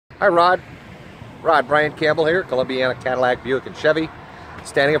Hi, Rod. Brian Campbell here, Columbiana Cadillac, Buick, and Chevy.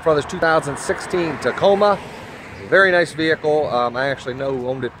 Standing in front of this 2016 Tacoma. Very nice vehicle. I actually know who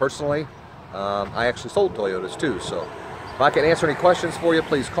owned it personally. I actually sold Toyotas too, so if I can answer any questions for you,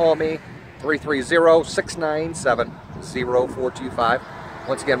 please call me, 330-697-0425.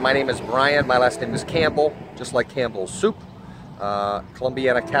 Once again, my name is Brian. My last name is Campbell, just like Campbell's Soup.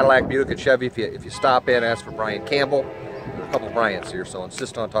 Columbiana Cadillac, Buick, and Chevy. If you stop in, ask for Brian Campbell. There are a couple of Brians here, so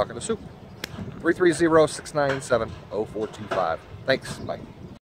insist on talking to Soup. 330-697-0425. Thanks. Bye.